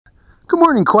Good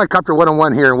morning, Quadcopter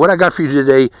 101 here, and what I got for you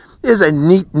today is a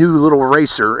neat new little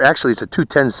racer. Actually, it's a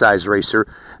 210 size racer.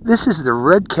 This is the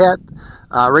Redcat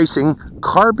Racing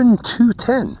Carbon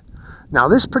 210. Now,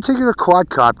 this particular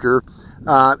quadcopter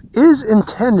is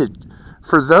intended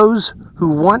for those who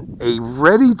want a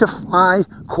ready-to-fly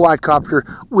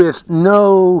quadcopter with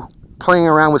no playing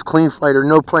around with Cleanflight or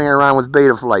no playing around with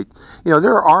Betaflight. You know,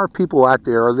 there are people out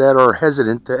there that are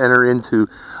hesitant to enter into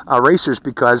racers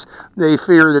because they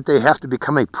fear that they have to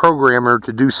become a programmer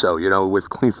to do so, you know, with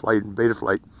Cleanflight and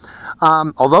Betaflight.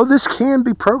 Although this can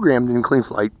be programmed in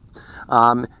Cleanflight,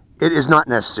 it is not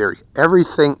necessary.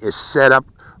 Everything is set up,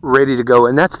 ready to go,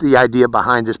 and that's the idea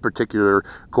behind this particular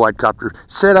quadcopter.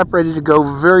 Set up, ready to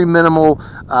go, very minimal.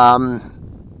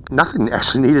 Nothing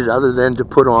actually needed other than to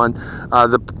put on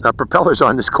the propellers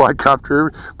on this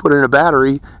quadcopter, put in a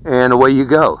battery, and away you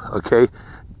go, okay?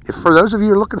 If for those of you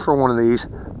who are looking for one of these,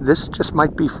 this just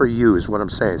might be for you, is what I'm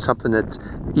saying. Something that's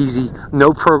easy,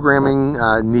 no programming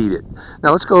needed.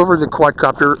 Now let's go over the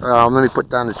quadcopter. Let me put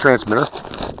down the transmitter.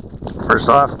 First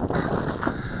off,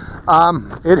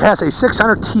 it has a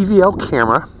 600 TVL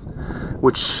camera,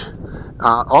 which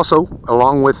also,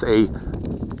 along with a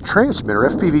transmitter,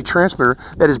 FPV transmitter,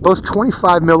 that is both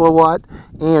 25 milliwatt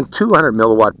and 200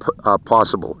 milliwatt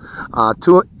possible.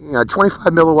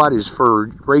 25 milliwatt is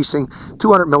for racing,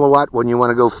 200 milliwatt when you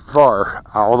want to go far,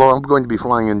 although I'm going to be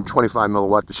flying in 25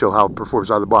 milliwatt to show how it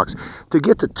performs out of the box. To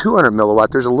get to 200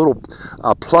 milliwatt, there's a little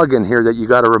plug in here that you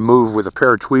got to remove with a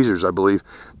pair of tweezers, I believe,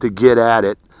 to get at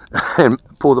it and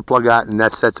pull the plug out, and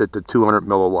that sets it to 200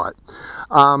 milliwatt.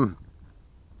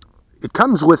 It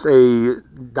comes with a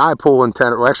dipole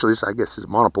antenna, or actually this I guess is a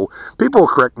monopole. People will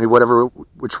correct me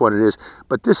which one it is,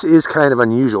 but this is kind of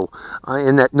unusual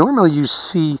in that normally you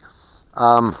see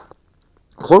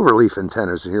cloverleaf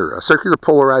antennas here, circular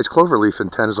polarized cloverleaf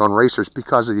antennas on racers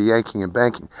because of the yanking and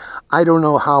banking. I don't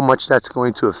know how much that's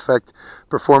going to affect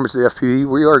performance of the FPV.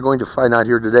 We are going to find out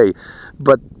here today,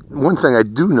 but one thing I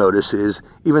do notice is,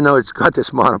 even though it's got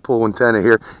this monopole antenna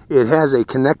here, it has a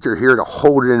connector here to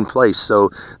hold it in place so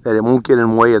that it won't get in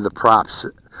the way of the props.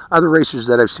 Other racers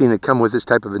that I've seen that come with this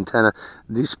type of antenna,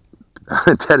 these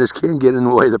antennas can get in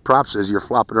the way of the props as you're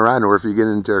flopping around or if you get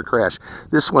into a crash.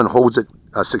 This one holds it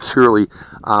securely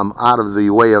out of the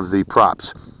way of the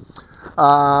props.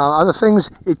 Other things,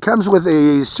 it comes with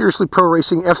a Seriously Pro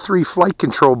Racing F3 flight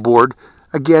control board.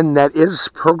 Again, that is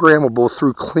programmable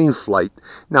through Cleanflight.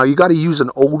 Now, you got to use an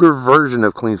older version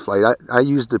of Cleanflight. I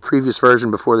used the previous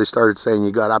version before they started saying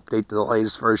you got to update to the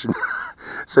latest version.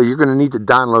 So you're going to need to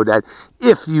download that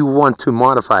if you want to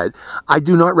modify it. I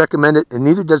do not recommend it, and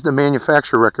neither does the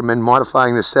manufacturer recommend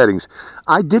modifying the settings.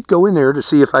 I did go in there to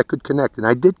see if I could connect, and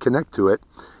I did connect to it,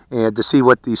 and to see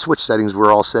what the switch settings were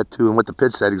all set to and what the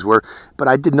PID settings were, but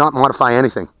I did not modify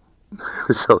anything.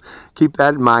 So keep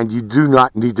that in mind. You do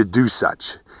not need to do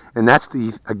such. And that's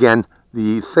again,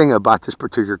 the thing about this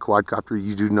particular quadcopter.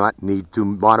 You do not need to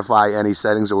modify any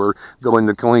settings or go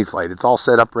into Cleanflight. It's all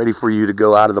set up ready for you to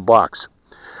go out of the box.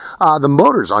 The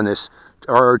motors on this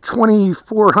are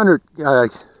 2400,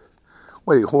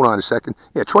 wait, hold on a second.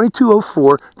 Yeah,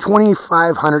 2204,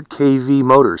 2500 kV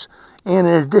motors. And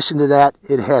in addition to that,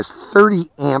 it has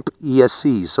 30 amp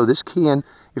ESCs. So this can,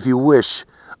 if you wish,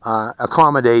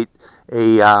 accommodate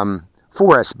a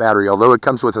 4S battery. Although it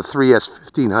comes with a 3S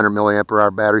 1500 milliampere hour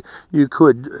battery, you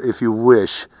could, if you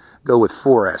wish, go with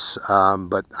 4S,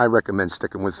 but I recommend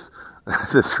sticking with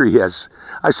the 3S.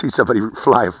 I see somebody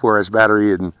fly a 4S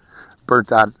battery and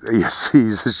burnt out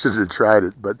ESCs. I should have tried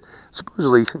it, but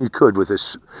supposedly you could with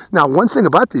this. Now, one thing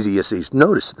about these ESCs,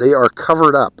 notice they are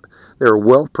covered up. They're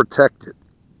well protected.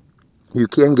 You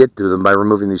can get to them by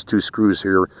removing these two screws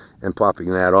here and popping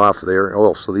that off there.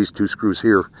 Oh, so these two screws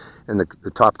here, and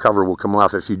the top cover will come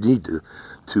off if you need to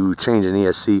change an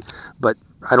ESC. But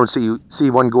I don't see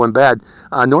one going bad.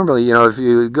 Normally, you know, if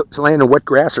you land in wet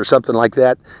grass or something like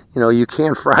that, you know, you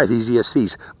can fry these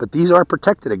ESCs. But these are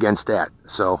protected against that.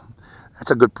 So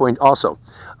that's a good point also.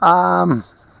 Other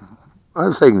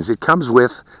things, it comes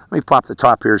with, let me pop the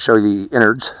top here, show you the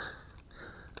innards.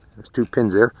 There's two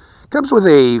pins there. It comes with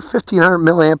a 1500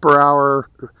 milliampere hour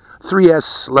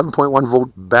 3S 11.1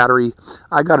 volt battery.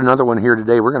 I got another one here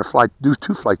today. We're going to do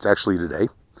two flights actually today.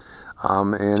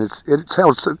 And it's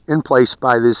held in place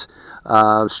by this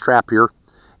strap here.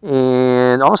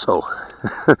 And also,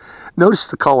 notice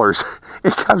the colors.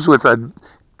 It comes with a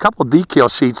couple decal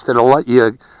sheets that'll let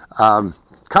you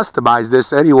customize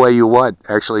this any way you want.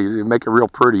 Actually, make it real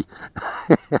pretty.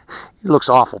 It looks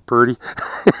awful pretty.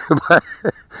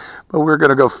 But we're going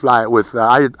to go fly it with,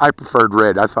 I preferred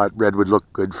red. I thought red would look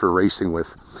good for racing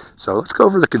with. So let's go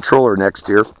over the controller next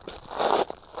here.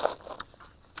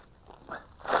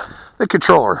 The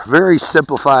controller, very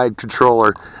simplified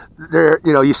controller. There,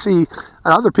 you know, you see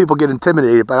other people get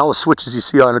intimidated by all the switches you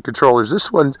see on the controllers.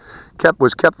 This one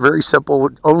was kept very simple,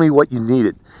 only what you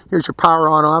needed. Here's your power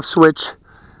on-off switch.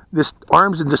 This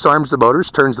arms and disarms the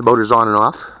motors, turns the motors on and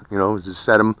off. You know, to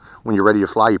set them when you're ready to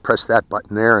fly, you press that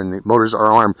button there and the motors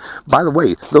are armed. By the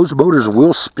way, those motors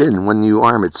will spin when you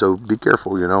arm it, so be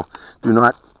careful, you know. Do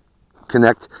not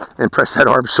connect and press that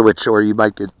arm switch or you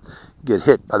might get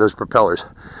hit by those propellers.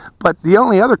 But the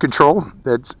only other control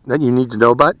that you need to know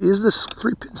about is this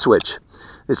 3-pin switch.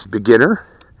 It's beginner,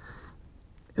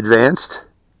 advanced,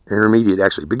 intermediate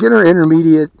actually. Beginner,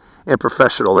 intermediate, and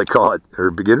professional they call it.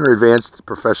 Or beginner, advanced,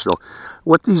 professional.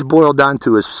 What these boil down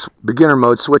to is beginner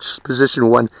mode. Switch position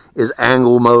 1 is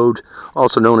angle mode,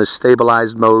 also known as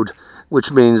stabilized mode, which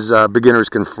means beginners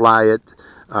can fly it.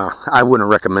 I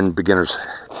wouldn't recommend beginners.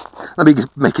 Let me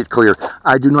make it clear.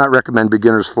 I do not recommend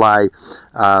beginners fly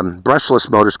brushless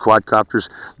motors, quadcopters.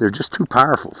 They're just too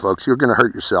powerful, folks. You're going to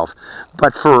hurt yourself.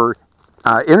 But for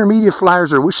intermediate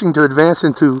flyers or wishing to advance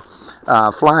into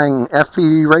flying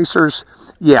FPV racers,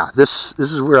 yeah, this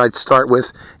is where I'd start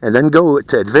with, and then go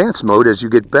to advanced mode as you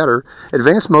get better.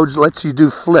 Advanced mode lets you do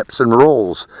flips and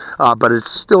rolls, but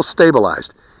it's still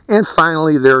stabilized. And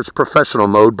finally, there's professional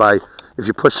mode by, if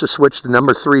you push the switch to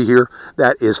number 3 here,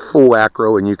 that is full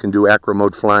acro, and you can do acro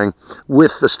mode flying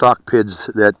with the stock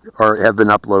PIDs that have been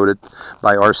uploaded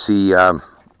by RC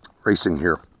Racing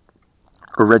here,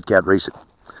 or Redcat Racing.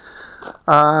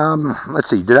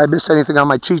 Let's see, did I miss anything on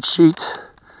my cheat sheet?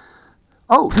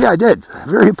 Oh, yeah, I did.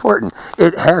 Very important.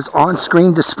 It has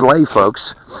on-screen display,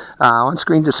 folks.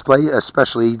 On-screen display,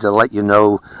 especially to let you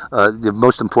know the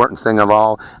most important thing of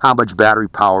all, how much battery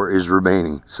power is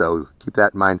remaining. So keep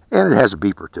that in mind. And it has a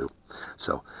beeper, too.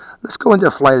 So let's go into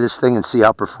a flight of this thing and see how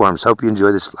it performs. Hope you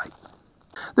enjoy this flight.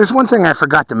 There's one thing I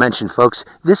forgot to mention, folks.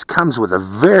 This comes with a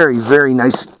very, very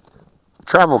nice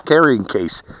travel carrying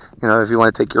case. You know, if you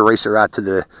want to take your racer out to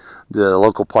the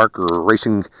local park or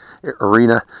racing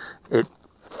arena,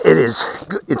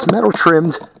 it's metal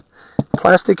trimmed,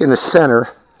 plastic in the center,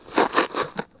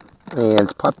 and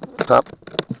top.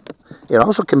 It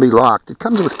also can be locked. It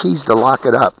comes with keys to lock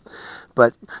it up,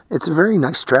 but it's a very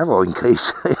nice traveling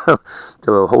case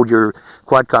to hold your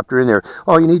quadcopter in there.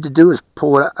 All you need to do is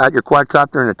pull out your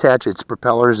quadcopter and attach its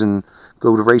propellers and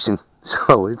go to racing.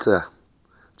 So it's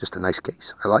just a nice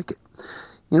case. I like it.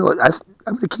 You know,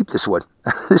 I'm going to keep this one.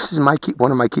 This is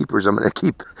one of my keepers I'm going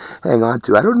to hang on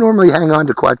to. I don't normally hang on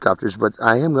to quadcopters, but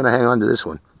I am going to hang on to this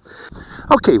one.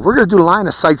 Okay, we're going to do line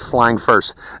of sight flying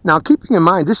first. Now, keeping in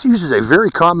mind, this uses a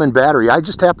very common battery. I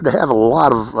just happen to have a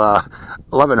lot of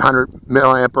 1100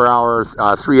 milliamp hour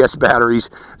 3S batteries.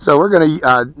 So we're going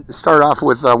to start off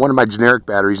with one of my generic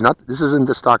batteries. This isn't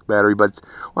the stock battery, but it's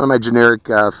one of my generic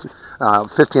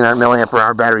 1500 milliamp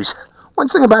hour batteries. One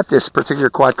thing about this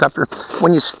particular quadcopter,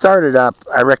 when you start it up,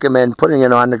 I recommend putting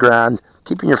it on the ground,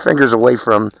 keeping your fingers away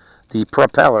from the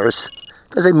propellers,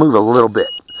 because they move a little bit.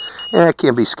 And that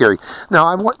can be scary.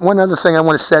 Now, one other thing I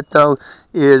want to set, though,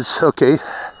 is, okay,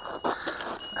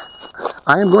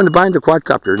 I am going to bind the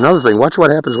quadcopter. Another thing, watch what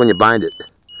happens when you bind it.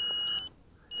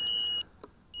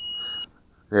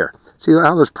 There. See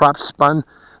how those props spun?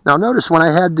 Now, notice when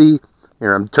I had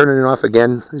here, I'm turning it off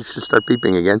again. It should start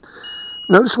beeping again.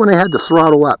 Notice when I had the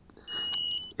throttle up,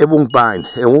 it won't bind.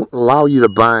 It won't allow you to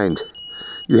bind.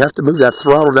 You have to move that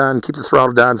throttle down, keep the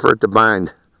throttle down for it to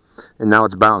bind. And now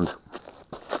it's bound.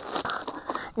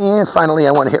 And finally,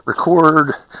 I want to hit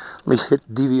record. Let me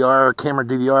hit DVR, camera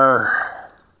DVR.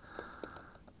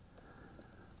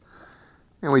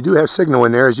 And we do have signal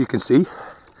in there, as you can see.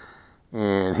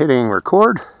 And hitting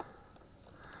record.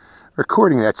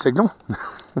 Recording that signal.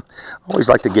 I always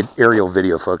like to get aerial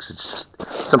video, folks. It's just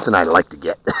something I like to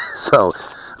get. So,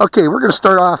 okay, we're going to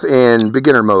start off in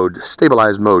beginner mode,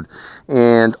 stabilized mode,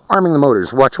 and arming the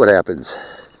motors. Watch what happens.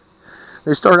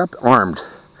 They start up armed.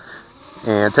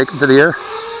 And take them to the air.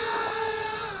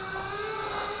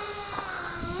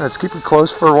 Let's keep it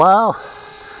close for a while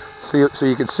so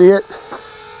you can see it.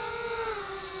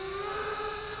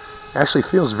 Actually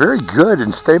feels very good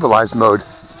in stabilized mode.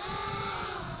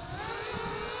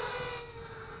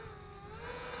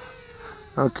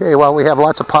 Okay, well, we have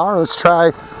lots of power. Let's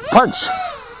try punch.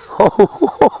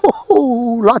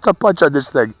 Oh, lots of punch on this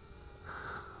thing.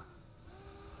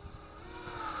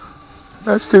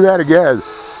 Let's do that again.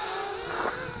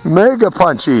 Mega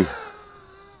punchy.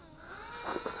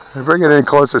 Bring it in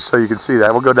closer so you can see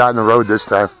that. We'll go down the road this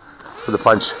time for the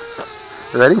punch.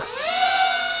 You ready?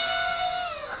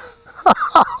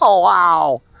 Oh,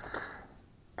 wow.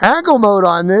 Angle mode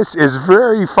on this is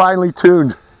very finely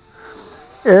tuned.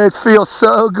 It feels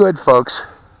so good, folks.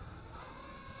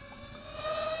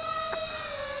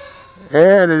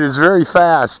 And it is very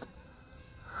fast.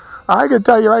 I can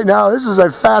tell you right now, this is a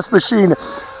fast machine.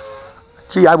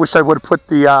 Gee, I wish I would have put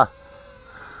the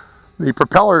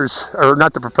propellers, or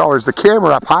not the propellers, the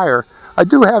camera up higher. I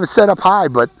do have it set up high,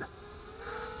 but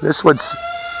this one's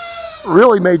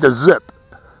really made the zip.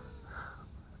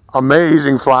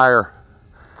 Amazing flyer.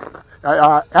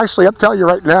 Actually, I'm telling you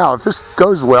right now, if this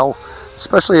goes well,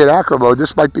 especially at acro mode,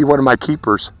 this might be one of my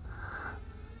keepers.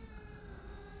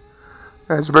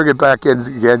 Let's bring it back in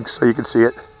again so you can see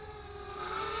it.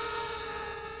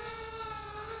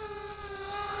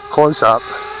 Close up.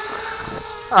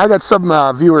 I got some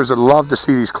viewers that love to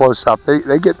see these close up.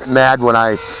 They get mad when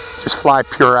I just fly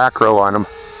pure acro on them.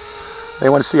 They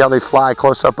want to see how they fly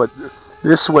close up, but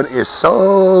this one is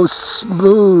so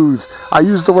smooth. I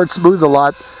use the word smooth a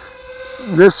lot.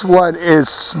 This one is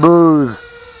smooth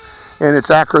in its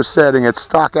acro setting, its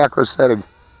stock acro setting.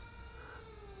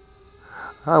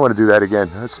 I want to do that again.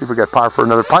 Let's see if we got power for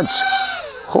another punch.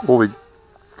 Holy,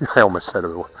 I almost said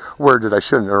a word that I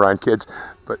shouldn't around kids,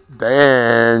 but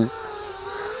dang.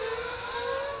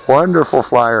 Wonderful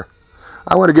flyer.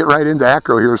 I want to get right into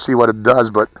acro here and see what it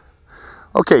does, but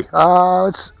okay,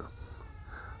 let's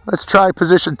try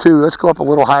position 2. Let's go up a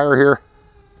little higher here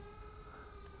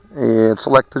and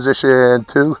select position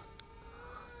 2.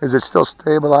 Is it still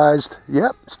stabilized?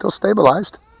 Yep, still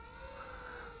stabilized.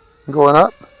 Going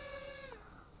up.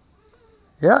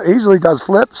 Yeah, easily does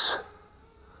flips.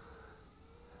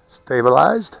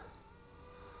 Stabilized.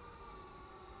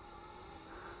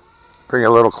 Bring it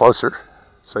a little closer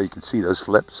so you can see those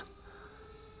flips.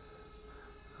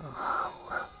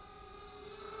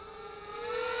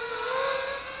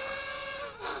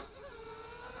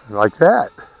 Like that.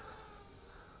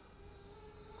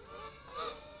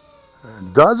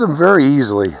 It does them very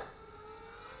easily.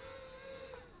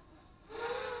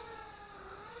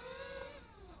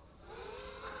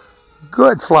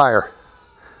 Good flyer.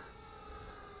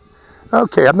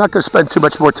 Okay, I'm not going to spend too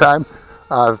much more time.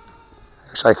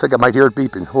 Actually, I think I might hear it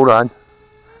beeping. Hold on.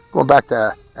 Going back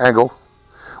to angle.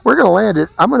 We're going to land it.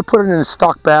 I'm going to put it in a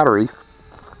stock battery.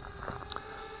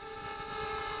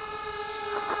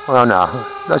 Oh no,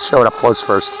 let's show it up close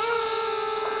first.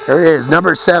 There it is,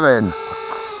 number 7.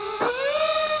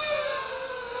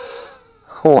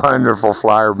 Wonderful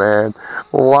flyer, man.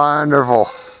 Wonderful.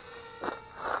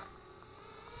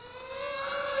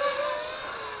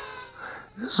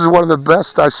 This is one of the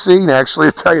best I've seen,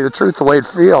 actually, to tell you the truth, the way it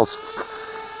feels.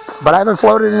 But I haven't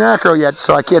floated in acro yet,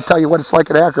 so I can't tell you what it's like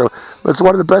in acro. But it's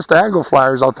one of the best angle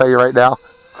flyers, I'll tell you right now.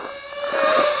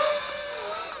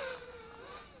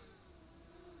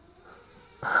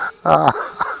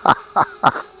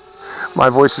 My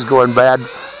voice is going bad.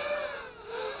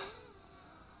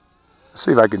 Let's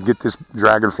see if I can get this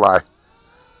dragonfly.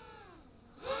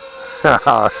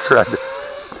 Tried to.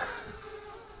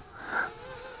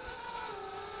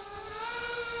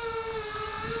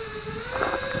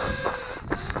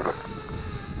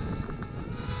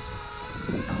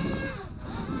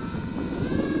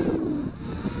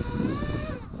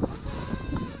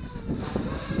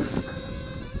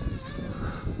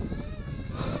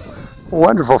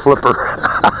 Wonderful flipper.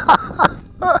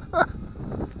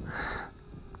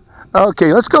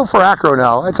 Okay, let's go for acro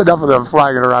now. That's enough of them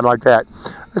flying around like that.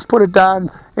 Let's put it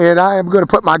down, and I am going to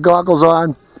put my goggles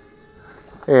on,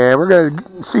 and we're going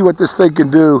to see what this thing can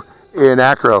do in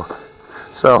acro.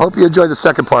 So hope you enjoy the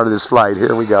second part of this flight.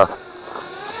 Here we go.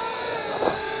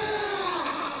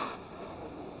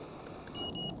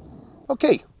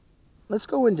 Okay, let's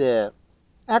go into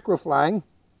acro flying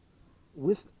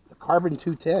with the Carbon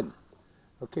 210.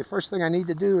 Okay, first thing I need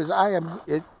to do is I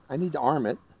need to arm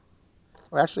it.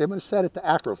 Well, actually, I'm going to set it to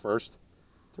acro first.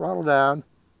 Throttle down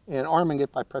and arming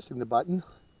it by pressing the button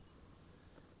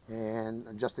and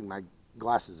adjusting my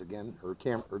glasses again, or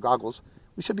goggles.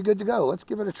 We should be good to go. Let's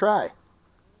give it a try.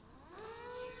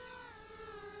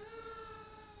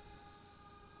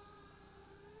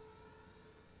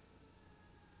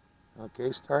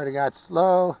 Okay, starting out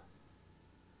slow.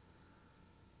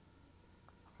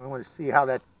 I want to see how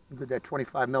good that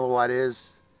 25 milliwatt is.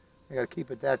 I got to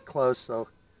keep it that close, so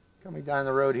coming down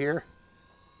the road here.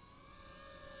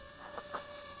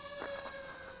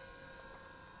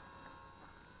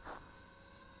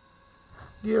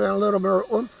 Give it a little more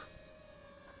oomph.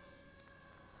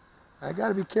 I got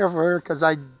to be careful here because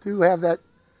I do have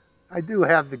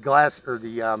the glass, or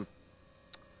the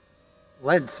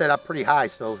lens set up pretty high,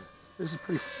 so this is a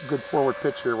pretty good forward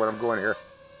pitch here when I'm going here.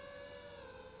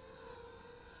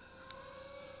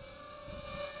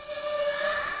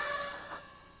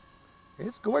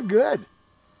 It's going good.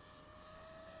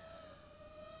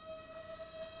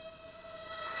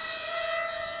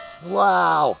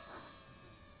 Wow.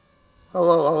 Oh,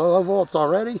 low volts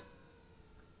already?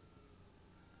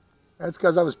 That's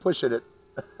because I was pushing it.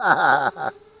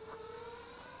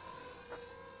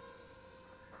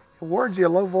 It warns you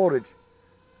low voltage.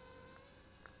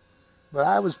 But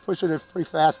I was pushing it pretty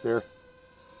fast there.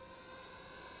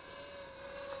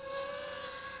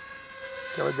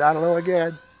 Going down low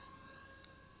again.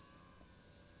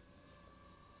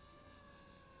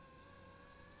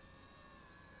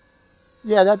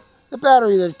 Yeah, the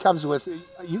battery that it comes with,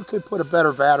 you could put a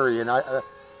better battery in, a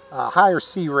higher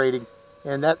C rating,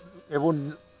 and that it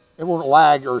won't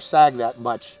lag or sag that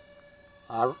much.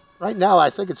 Right now, I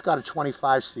think it's got a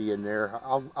 25C in there.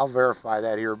 I'll verify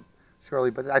that here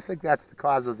shortly, but I think that's the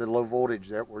cause of the low voltage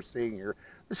that we're seeing here.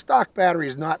 The stock battery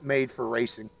is not made for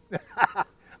racing.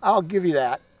 I'll give you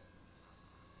that.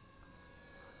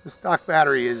 The stock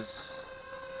battery is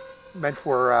meant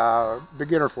for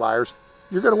beginner flyers.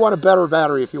 You're going to want a better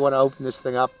battery if you want to open this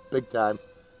thing up big time,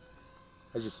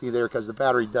 as you see there, because the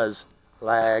battery does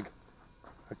lag.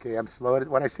 Okay, I'm slowing it.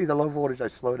 When I see the low voltage, I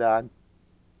slow down.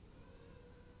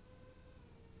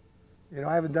 You know,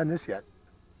 I haven't done this yet.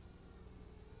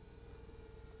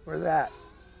 Or that.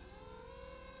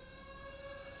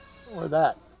 Or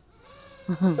that.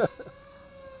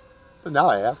 But now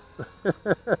I have.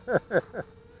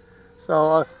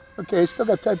 So, okay, still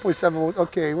got 10.7 volts.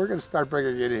 Okay, we're going to start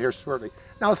bringing it in here shortly.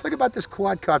 Now, the thing about this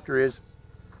quadcopter is,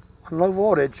 on low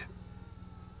voltage,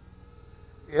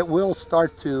 it will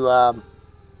start to, I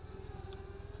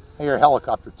hear a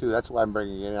helicopter too, that's why I'm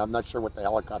bringing it in. I'm not sure what the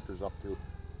helicopter's up to.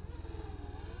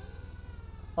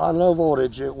 On low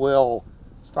voltage, it will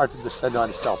start to descend on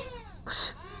itself.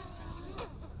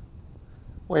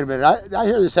 Wait a minute, I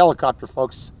hear this helicopter,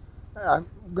 folks. I'm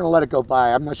going to let it go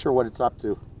by. I'm not sure what it's up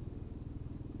to.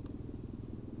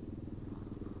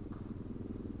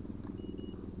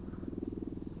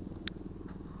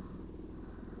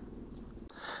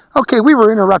 Okay, we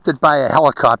were interrupted by a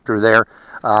helicopter there.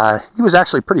 He was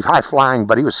actually pretty high flying,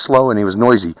 but he was slow and he was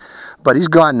noisy. But he's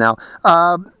gone now.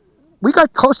 We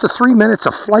got close to 3 minutes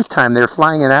of flight time there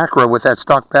flying in acro with that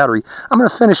stock battery. I'm going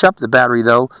to finish up the battery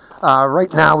though.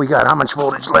 Right now we got how much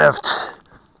voltage left?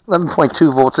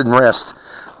 11.2 volts in rest.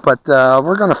 But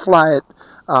we're going to fly it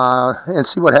and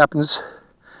see what happens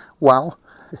while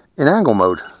in angle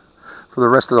mode for the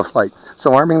rest of the flight.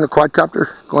 So arming the quadcopter,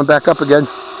 going back up again.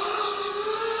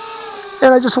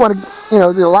 And I just want to, you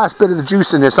know, the last bit of the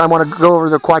juice in this, I want to go over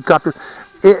the quadcopter.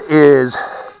 It is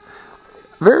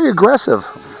very aggressive,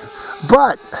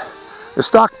 but the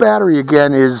stock battery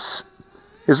again is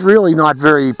really not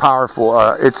very powerful.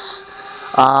 It's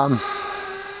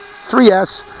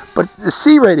 3S, but the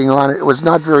C rating on it was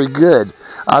not very good.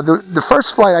 The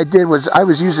first flight I did was I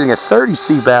was using a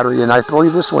 30C battery, and I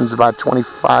believe this one's about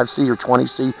 25C or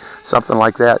 20C, something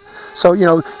like that. So, you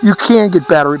know, you can get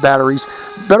batteries.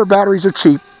 Better batteries are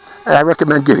cheap, and I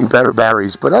recommend getting better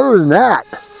batteries. But other than that,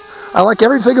 I like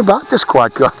everything about this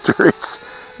quadcopter. It's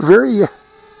very,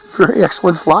 very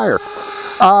excellent flyer.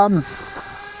 I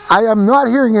am not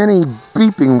hearing any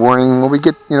beeping warning when we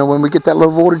get, you know, when we get that low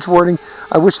voltage warning.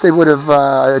 I wish they would have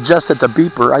adjusted the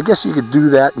beeper. I guess you could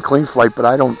do that in Cleanflight, but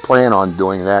I don't plan on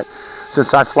doing that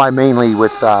since I fly mainly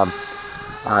with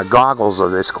goggles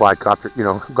of this quadcopter, you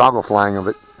know, goggle flying of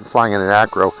it, flying in an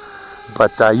acro.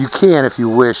 But you can, if you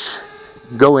wish,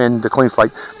 go into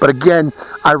Cleanflight. But again,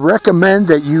 I recommend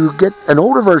that you get an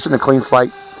older version of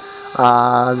Cleanflight.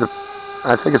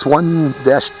 I think it's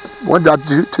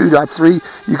 1.2.3.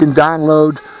 You can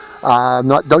download.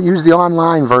 Don't use the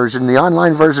online version. The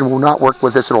online version will not work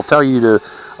with this. It'll tell you to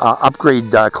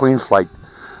upgrade Cleanflight.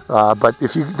 But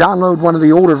if you download one of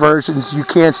the older versions, you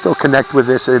can still connect with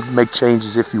this and make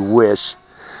changes if you wish.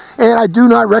 And I do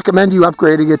not recommend you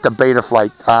upgrading it to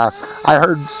Betaflight. I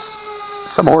heard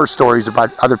some horror stories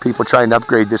about other people trying to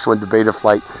upgrade this one to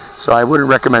Betaflight, so I wouldn't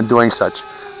recommend doing such.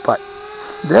 But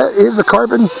that is the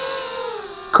Carbon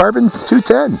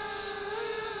 210.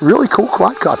 Really cool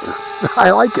quadcopter. I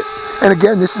like it. And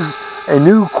again, this is a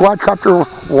new Quadcopter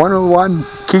 101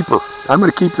 keeper. I'm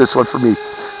going to keep this one for me.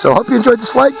 So I hope you enjoyed this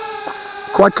flight.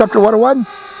 Quadcopter 101,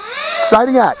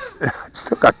 signing out.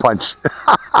 Still got punch.